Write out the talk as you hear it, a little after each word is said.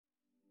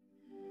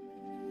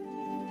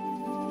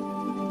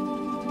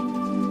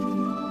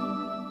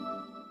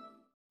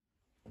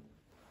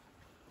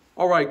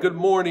All right, good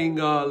morning,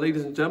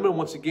 ladies and gentlemen.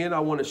 Once again, I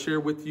want to share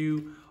with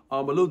you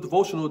a little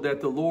devotional that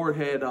the Lord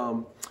had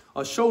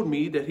showed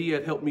me, that he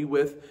had helped me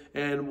with.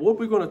 And what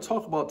we're going to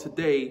talk about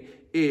today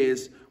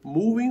is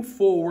moving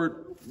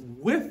forward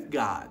with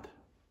God,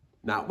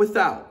 not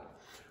without.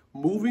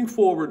 Moving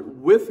forward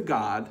with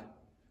God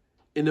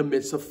in the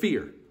midst of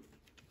fear.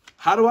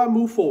 How do I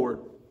move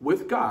forward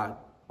with God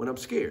when I'm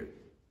scared?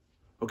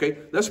 Okay,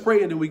 let's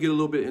pray and then we get a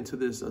little bit into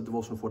this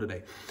devotional for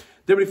today.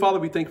 Heavenly Father,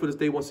 we thank you for this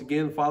day once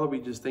again. Father,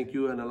 we just thank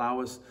you and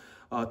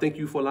thank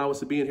you for allowing us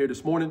to be in here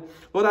this morning.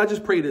 Lord, I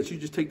just pray that you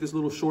just take this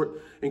little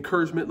short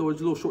encouragement, Lord,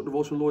 this little short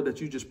devotion, Lord,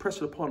 that you just press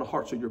it upon the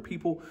hearts of your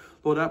people.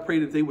 Lord, I pray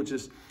that they would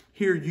just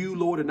hear you,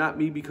 Lord, and not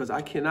me, because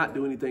I cannot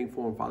do anything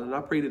for them, Father. And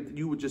I pray that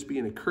you would just be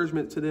an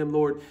encouragement to them,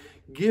 Lord.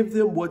 Give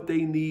them what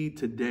they need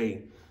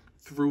today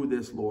through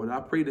this, Lord.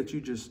 I pray that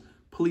you just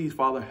please,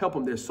 Father, help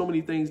them. There's so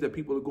many things that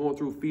people are going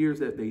through, fears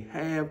that they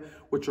have,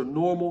 which are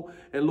normal.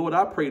 And Lord,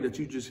 I pray that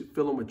you just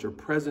fill them with your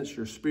presence,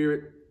 your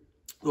spirit.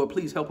 Lord,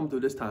 please help them through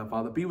this time,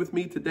 Father. Be with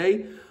me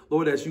today,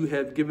 Lord, as you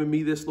have given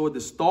me this, Lord,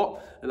 this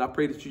thought. And I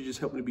pray that you just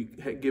help me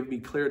give me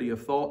clarity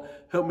of thought.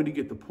 Help me to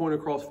get the point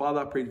across, Father.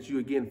 I pray that you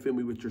again fill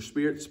me with your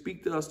spirit.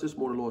 Speak to us this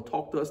morning, Lord.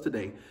 Talk to us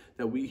today,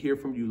 that we hear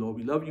from you, Lord.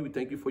 We love you. We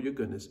thank you for your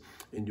goodness.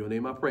 In your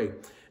name I pray.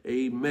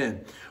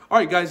 Amen. All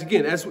right, guys,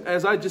 again,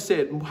 as I just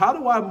said, how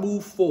do I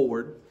move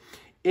forward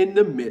in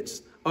the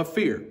midst of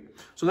fear?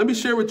 So let me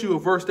share with you a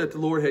verse that the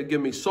Lord had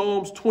given me.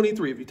 Psalms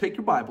 23. If you take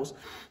your Bibles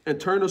and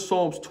turn to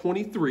Psalms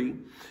 23,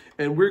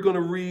 and we're going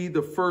to read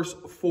the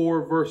first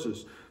 4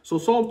 verses. So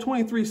Psalm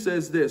 23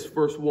 says this,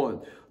 verse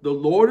 1. The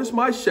Lord is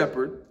my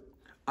shepherd,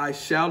 I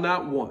shall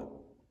not want.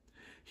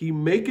 He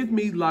maketh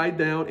me lie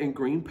down in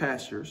green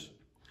pastures.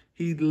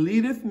 He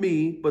leadeth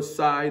me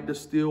beside the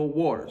still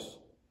waters.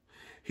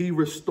 He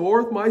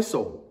restoreth my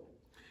soul.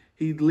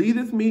 He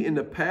leadeth me in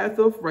the path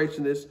of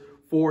righteousness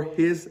for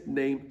his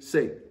name's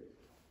sake.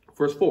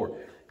 Verse 4,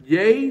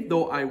 yea,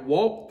 though I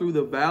walk through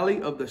the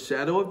valley of the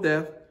shadow of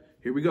death,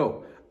 here we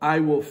go, I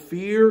will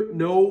fear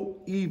no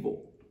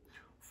evil.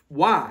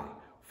 Why?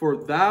 For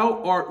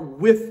thou art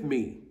with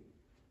me.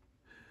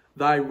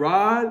 Thy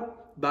rod,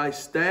 thy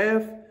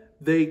staff,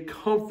 they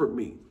comfort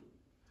me.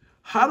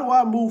 How do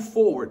I move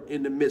forward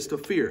in the midst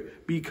of fear?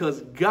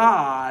 Because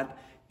God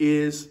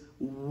is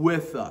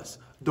with us.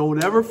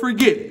 Don't ever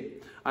forget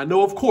it. I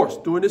know, of course,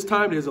 during this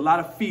time, there's a lot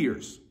of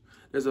fears.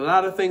 There's a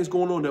lot of things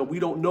going on that we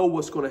don't know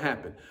what's going to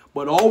happen.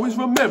 But always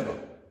remember,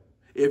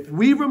 if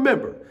we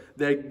remember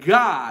that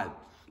God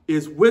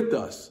is with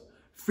us,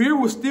 fear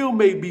will still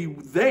may be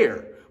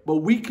there, but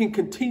we can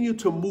continue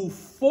to move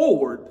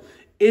forward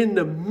in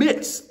the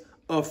midst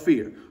of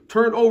fear.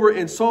 Turn over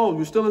in Psalms.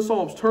 You're still in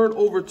Psalms. Turn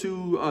over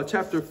to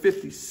chapter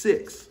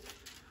 56.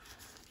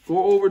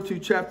 Go over to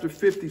chapter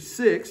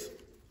 56,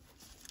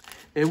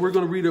 and we're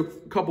going to read a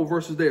couple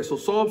verses there. So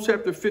Psalms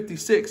chapter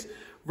 56,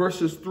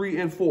 verses 3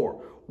 and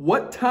 4.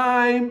 What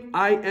time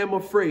I am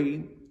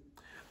afraid,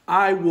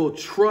 I will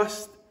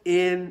trust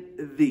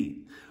in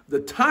thee.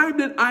 The time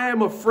that I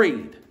am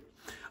afraid,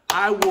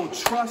 I will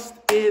trust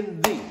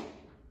in thee.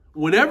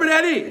 Whenever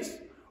that is,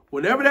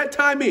 whenever that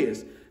time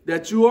is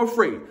that you are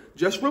afraid,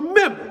 just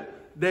remember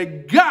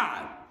that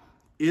God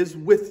is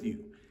with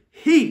you.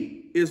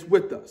 He is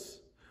with us.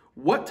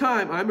 What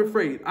time I'm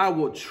afraid, I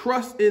will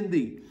trust in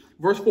thee.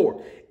 Verse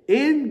 4,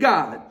 in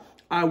God,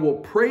 I will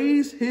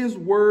praise his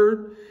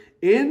word.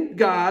 In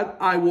God,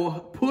 I will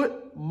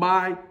put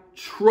my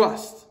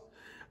trust.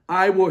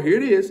 I will, here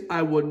it is,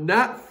 I will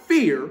not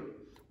fear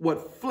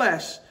what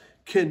flesh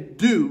can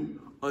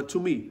do unto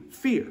me.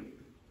 Fear.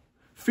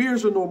 Fear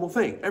is a normal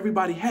thing.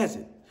 Everybody has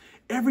it.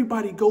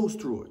 Everybody goes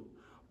through it.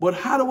 But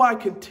how do I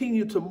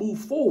continue to move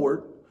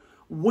forward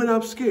when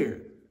I'm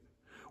scared?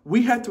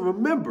 We have to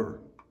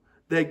remember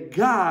that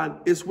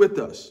God is with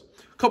us.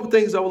 A couple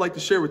things I would like to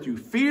share with you.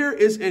 Fear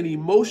is an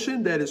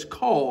emotion that is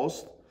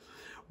caused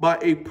by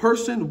a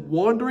person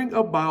wondering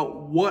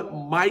about what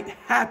might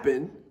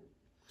happen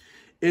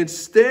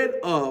instead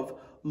of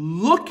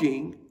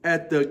looking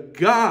at the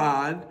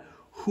God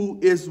who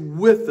is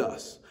with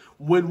us.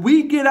 When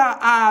we get our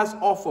eyes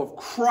off of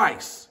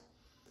Christ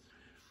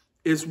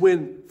is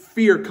when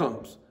fear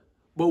comes.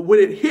 But when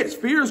it hits,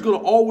 fear is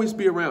going to always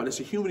be around. It's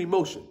a human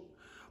emotion.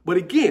 But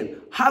again,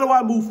 how do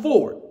I move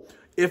forward?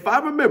 If I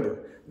remember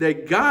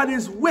that God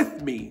is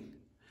with me,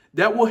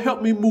 that will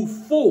help me move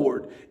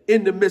forward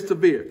in the midst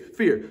of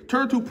fear.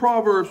 Turn to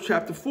Proverbs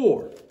chapter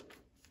 4.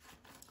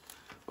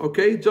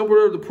 Okay, jump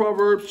over to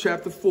Proverbs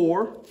chapter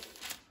 4.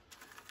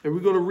 And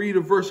we're going to read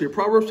a verse here.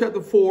 Proverbs chapter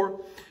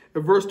 4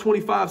 and verse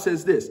 25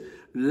 says this.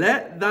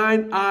 Let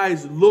thine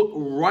eyes look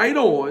right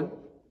on,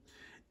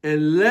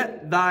 and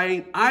let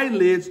thine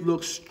eyelids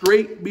look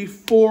straight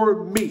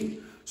before me.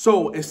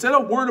 So instead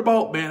of worrying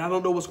about, man, I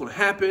don't know what's going to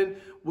happen.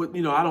 I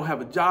don't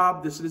have a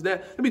job, this is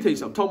that. Let me tell you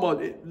something. I'm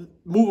talking about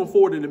moving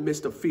forward in the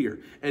midst of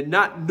fear and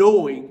not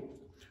knowing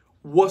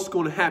what's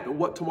going to happen,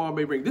 what tomorrow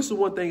may bring. This is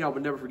one thing I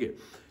would never forget.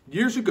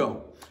 Years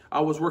ago, I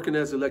was working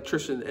as an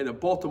electrician in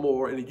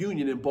a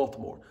union in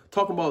Baltimore,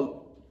 talking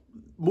about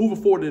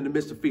moving forward in the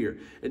midst of fear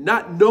and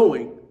not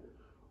knowing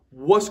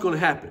what's going to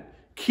happen.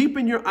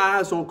 Keeping your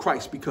eyes on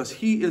Christ because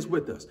he is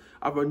with us.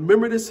 I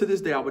remember this to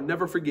this day. I would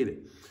never forget it.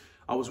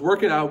 I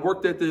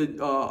worked at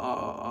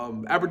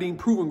the Aberdeen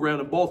Proving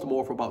Ground in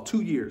Baltimore for about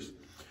 2 years.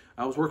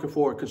 I was working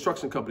for a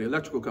construction company,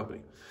 electrical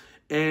company,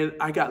 and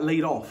I got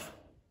laid off.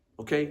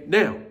 Okay.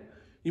 Now,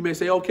 you may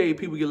say, okay,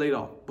 people get laid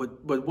off.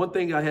 But one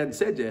thing I hadn't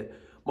said yet,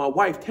 my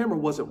wife, Tamara,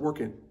 wasn't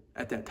working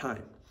at that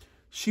time.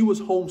 She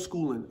was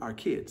homeschooling our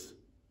kids,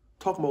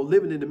 talking about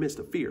living in the midst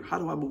of fear. How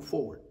do I move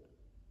forward?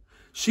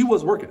 She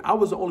was working. I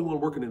was the only one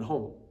working in the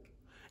home.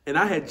 And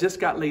I had just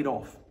got laid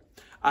off.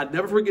 I'd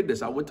never forget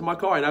this. I went to my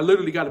car and I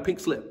literally got a pink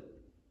slip.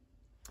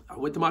 I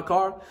went to my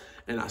car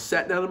and I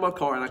sat down in my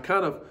car and I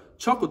kind of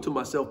chuckled to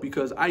myself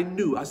because I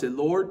said,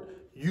 Lord,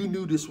 you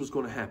knew this was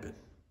going to happen.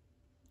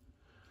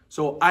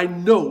 So I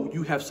know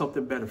you have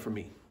something better for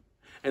me.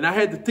 And I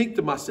had to think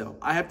to myself,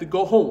 I have to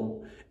go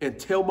home and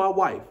tell my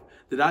wife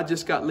that I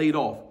just got laid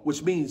off,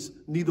 which means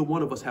neither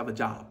one of us have a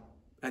job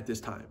at this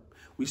time.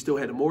 We still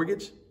had a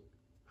mortgage.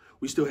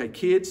 We still had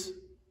kids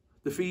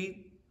to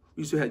feed.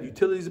 We still had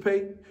utilities to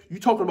pay. You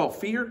talking about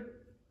fear?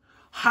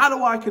 How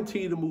do I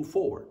continue to move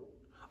forward?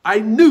 I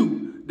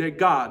knew that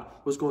God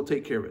was going to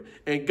take care of it.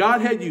 And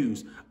God had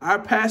used our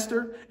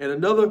pastor and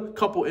another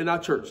couple in our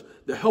church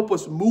to help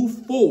us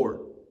move forward,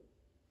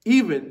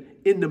 even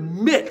in the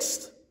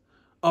midst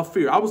of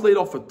fear. I was laid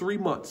off for 3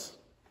 months.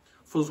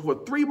 For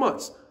 3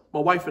 months,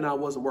 my wife and I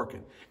wasn't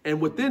working. And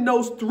within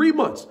those 3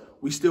 months,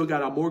 we still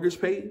got our mortgage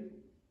paid.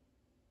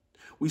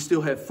 We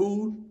still had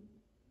food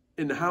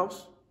in the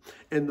house.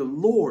 And the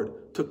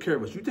Lord took care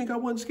of us. You think I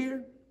wasn't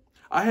scared?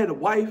 I had a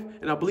wife,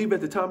 and I believe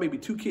at the time maybe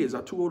 2 kids,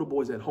 our 2 older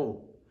boys at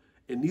home.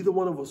 And neither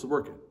one of us was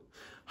working.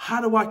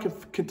 How do I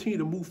continue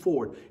to move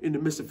forward in the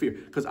midst of fear?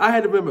 Because I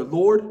had to remember,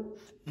 Lord,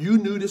 you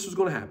knew this was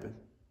going to happen.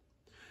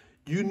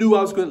 You knew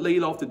I was going to get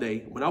laid off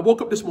today. When I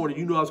woke up this morning,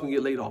 you knew I was going to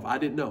get laid off. I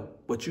didn't know,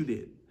 but you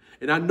did.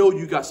 And I know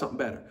you got something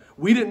better.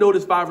 We didn't know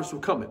this virus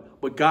was coming,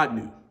 but God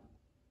knew.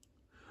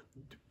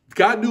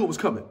 God knew it was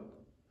coming.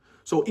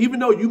 So even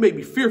though you may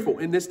be fearful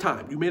in this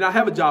time, you may not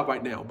have a job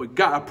right now, but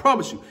God, I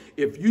promise you,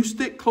 if you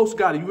stick close to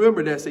God and you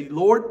remember that, say,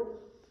 Lord,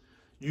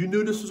 you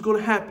knew this was going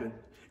to happen.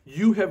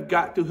 You have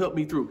got to help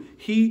me through.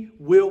 He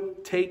will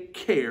take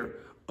care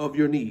of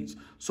your needs.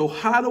 So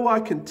how do I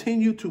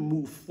continue to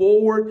move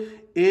forward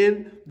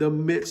in the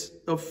midst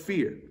of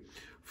fear?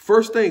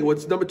 First thing,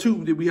 what's number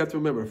 2 that we have to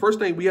remember? First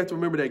thing, we have to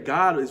remember that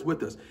God is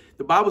with us.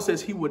 The Bible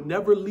says he would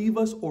never leave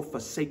us or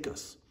forsake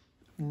us.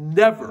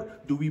 Never.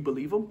 Do we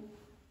believe him?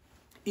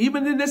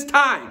 Even in this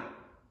time,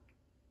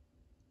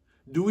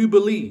 do we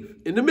believe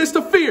in the midst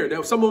of fear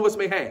that some of us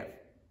may have?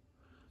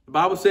 The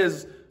Bible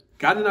says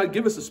God did not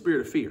give us a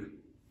spirit of fear.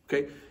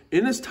 Okay.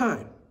 In this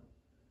time,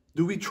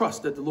 do we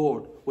trust that the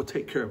Lord will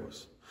take care of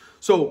us?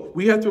 So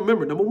we have to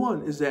remember, number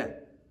 1 is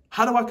that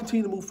how do I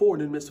continue to move forward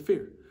in the midst of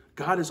fear?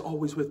 God is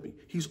always with me.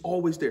 He's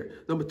always there.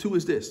 Number 2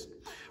 is this.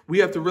 We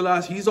have to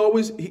realize he's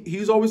always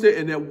there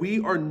and that we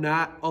are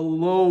not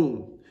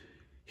alone.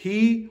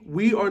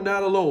 We are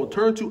not alone.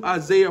 Turn to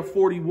Isaiah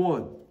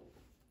 41. All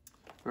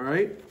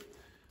right.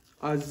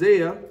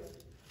 Isaiah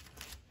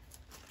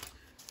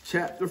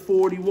chapter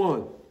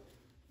 41.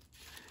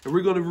 And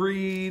we're going to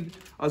read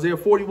Isaiah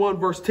 41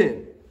 verse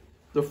 10.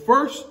 The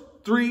first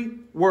 3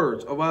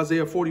 words of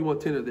Isaiah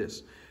 41:10 are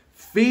this.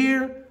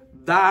 Fear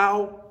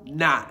thou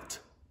not.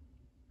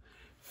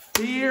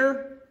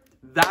 Fear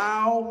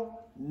thou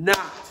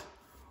not.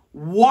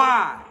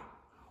 Why?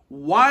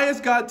 Why is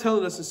God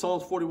telling us in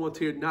Psalms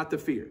 41:10 not to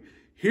fear?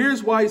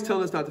 Here's why he's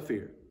telling us not to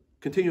fear.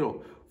 Continue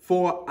on.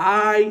 For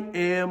I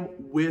am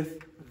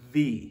with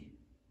thee.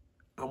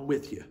 I'm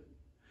with you.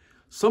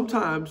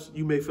 Sometimes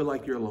you may feel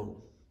like you're alone.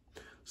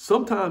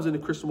 Sometimes in the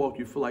Christian walk,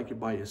 you feel like you're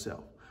by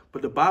yourself.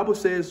 But the Bible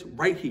says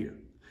right here,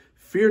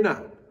 fear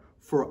not,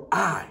 for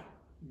I,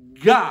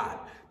 God,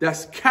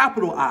 that's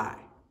capital I,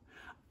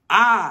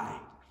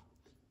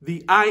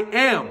 the I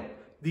am,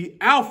 the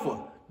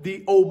Alpha,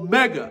 the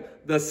Omega,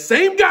 the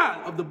same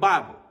God of the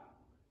Bible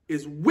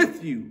is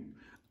with you.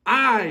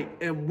 I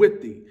am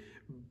with thee.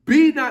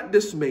 Be not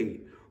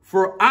dismayed,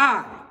 for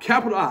I,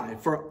 capital I,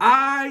 for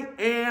I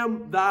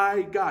am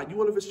thy God. You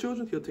one of his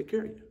children? He'll take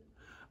care of you.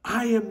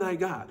 I am thy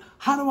God.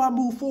 How do I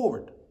move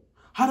forward?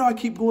 How do I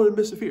keep going in the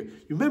midst of fear?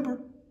 You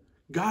remember,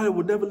 God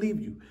will never leave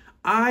you.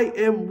 I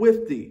am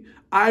with thee.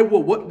 I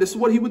will, this is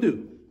what he would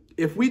do.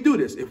 If we do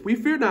this, if we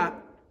fear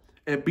not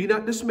and be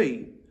not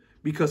dismayed,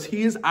 because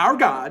he is our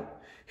God,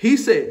 he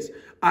says,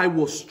 I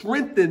will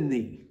strengthen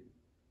thee.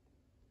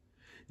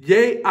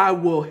 Yea, I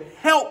will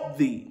help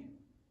thee.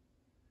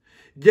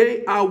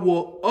 Yea, I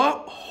will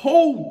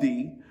uphold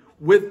thee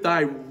with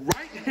thy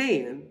right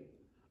hand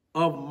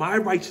of my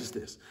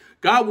righteousness.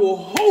 God will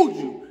hold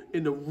you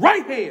in the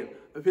right hand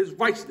of his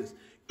righteousness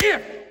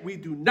if we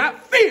do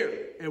not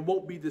fear and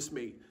won't be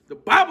dismayed. The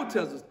Bible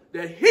tells us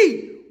that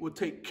he will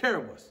take care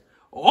of us.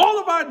 All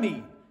of our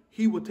need,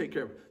 he will take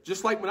care of it.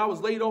 Just like when I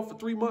was laid off for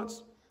 3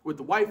 months with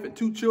the wife and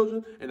 2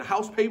 children and a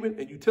house payment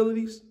and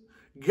utilities,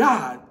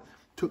 God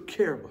took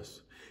care of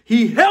us.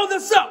 He held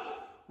us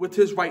up with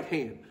his right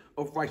hand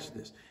of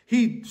righteousness.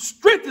 He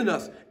strengthened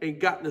us and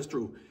gotten us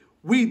through.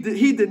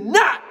 He did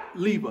not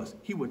leave us.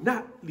 He will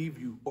not leave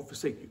you or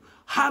forsake you.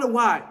 How do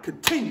I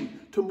continue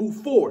to move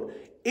forward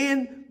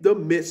in the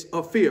midst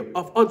of fear,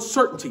 of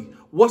uncertainty?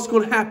 What's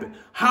going to happen?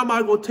 How am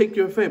I going to take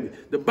care of family?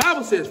 The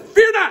Bible says,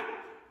 fear not,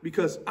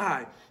 because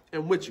I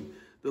am with you.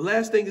 The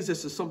last thing is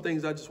this, is some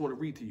things I just want to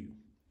read to you,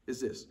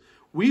 is this.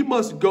 We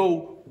must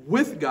go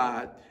with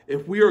God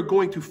if we are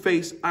going to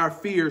face our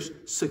fears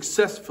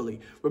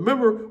successfully.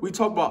 Remember, we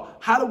talked about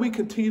how do we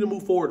continue to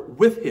move forward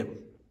with him?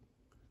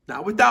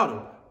 Not without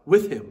him,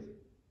 with him.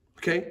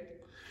 Okay?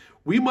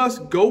 We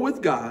must go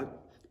with God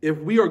if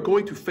we are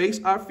going to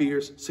face our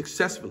fears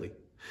successfully.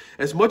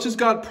 As much as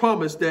God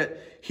promised that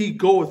he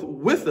goeth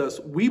with us,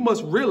 we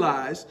must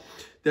realize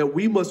that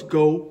we must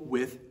go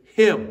with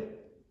him.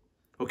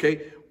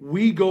 Okay?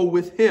 We go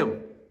with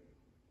him.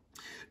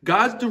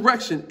 God's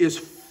direction is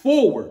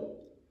forward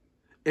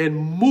and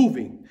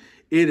moving.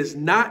 It is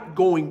not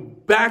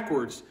going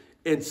backwards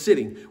and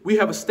sitting. We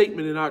have a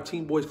statement in our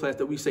teen boys class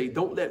that we say,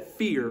 don't let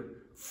fear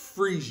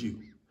freeze you.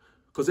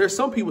 Because there's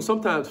some people,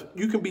 sometimes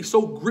you can be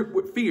so gripped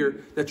with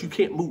fear that you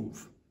can't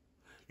move.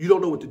 You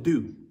don't know what to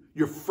do.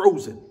 You're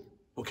frozen,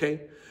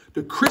 okay?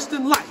 The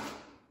Christian life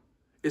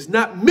is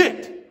not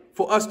meant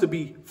for us to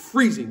be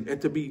freezing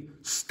and to be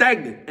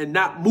stagnant and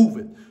not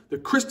moving. The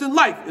Christian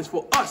life is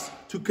for us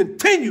to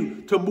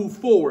continue to move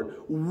forward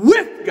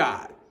with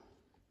God,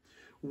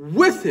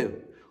 with him,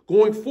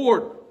 going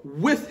forward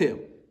with him,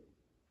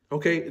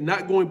 okay?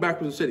 Not going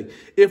backwards and sitting.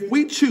 If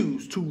we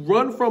choose to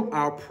run from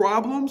our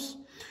problems,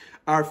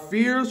 our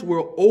fears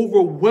will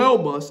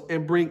overwhelm us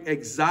and bring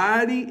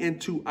anxiety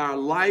into our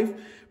life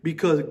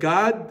because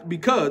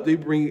they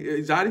bring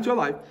anxiety to our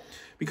life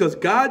because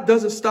God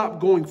doesn't stop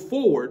going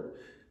forward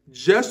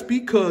just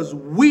because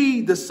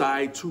we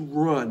decide to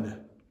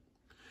run.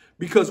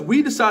 Because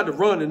we decide to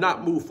run and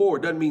not move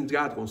forward doesn't mean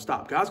God's going to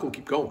stop. God's going to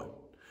keep going.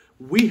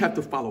 We have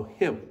to follow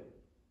him.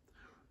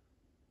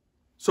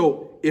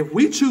 So if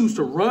we choose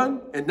to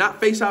run and not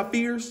face our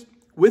fears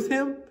with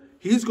him,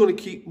 he's going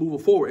to keep moving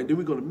forward, and then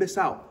we're going to miss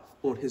out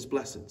on his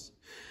blessings.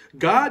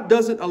 God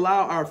doesn't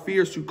allow our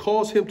fears to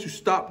cause him to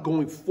stop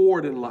going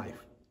forward in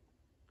life.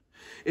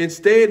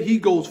 Instead, he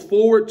goes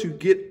forward to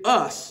get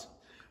us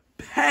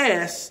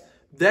past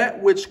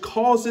that which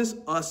causes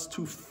us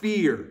to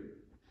fear.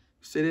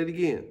 Say that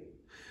again.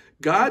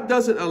 God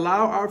doesn't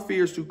allow our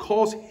fears to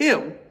cause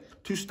him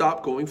to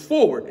stop going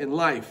forward in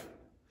life.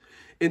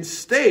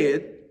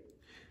 Instead,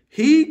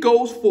 he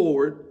goes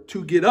forward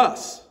to get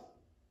us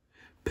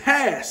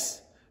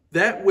past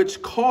that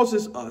which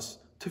causes us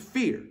to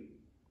fear.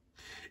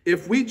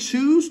 If we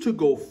choose to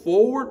go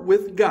forward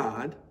with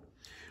God,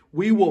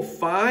 we will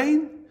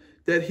find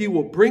that he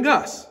will bring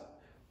us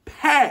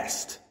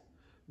past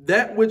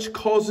that which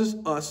causes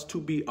us to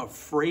be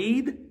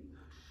afraid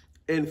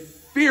and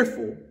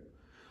fearful,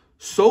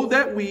 so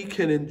that we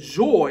can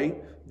enjoy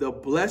the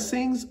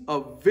blessings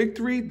of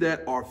victory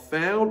that are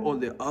found on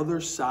the other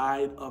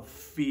side of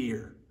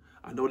fear.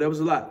 I know that was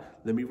a lot.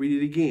 Let me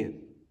read it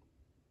again.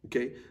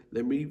 Okay,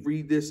 let me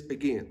read this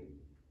again.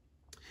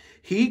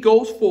 He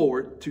goes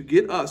forward to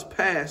get us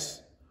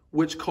past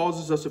which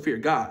causes us to fear.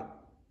 God.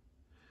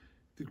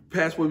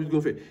 Past what we're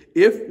going to fear.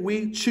 If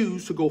we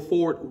choose to go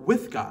forward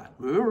with God.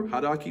 Remember,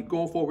 how do I keep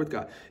going forward with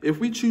God? If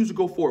we choose to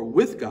go forward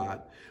with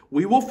God,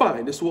 we will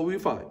find, this is what we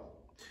find.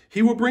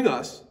 He will bring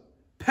us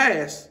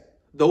past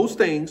those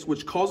things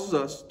which causes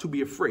us to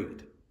be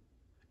afraid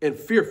and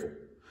fearful,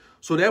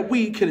 so that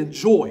we can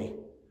enjoy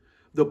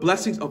the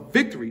blessings of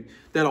victory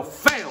that are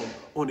found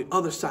on the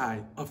other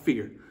side of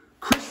fear.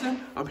 Christian,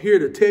 I'm here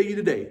to tell you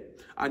today,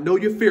 I know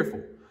you're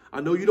fearful.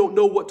 I know you don't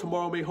know what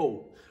tomorrow may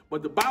hold,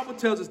 but the Bible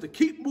tells us to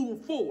keep moving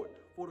forward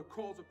for the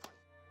cause of Christ.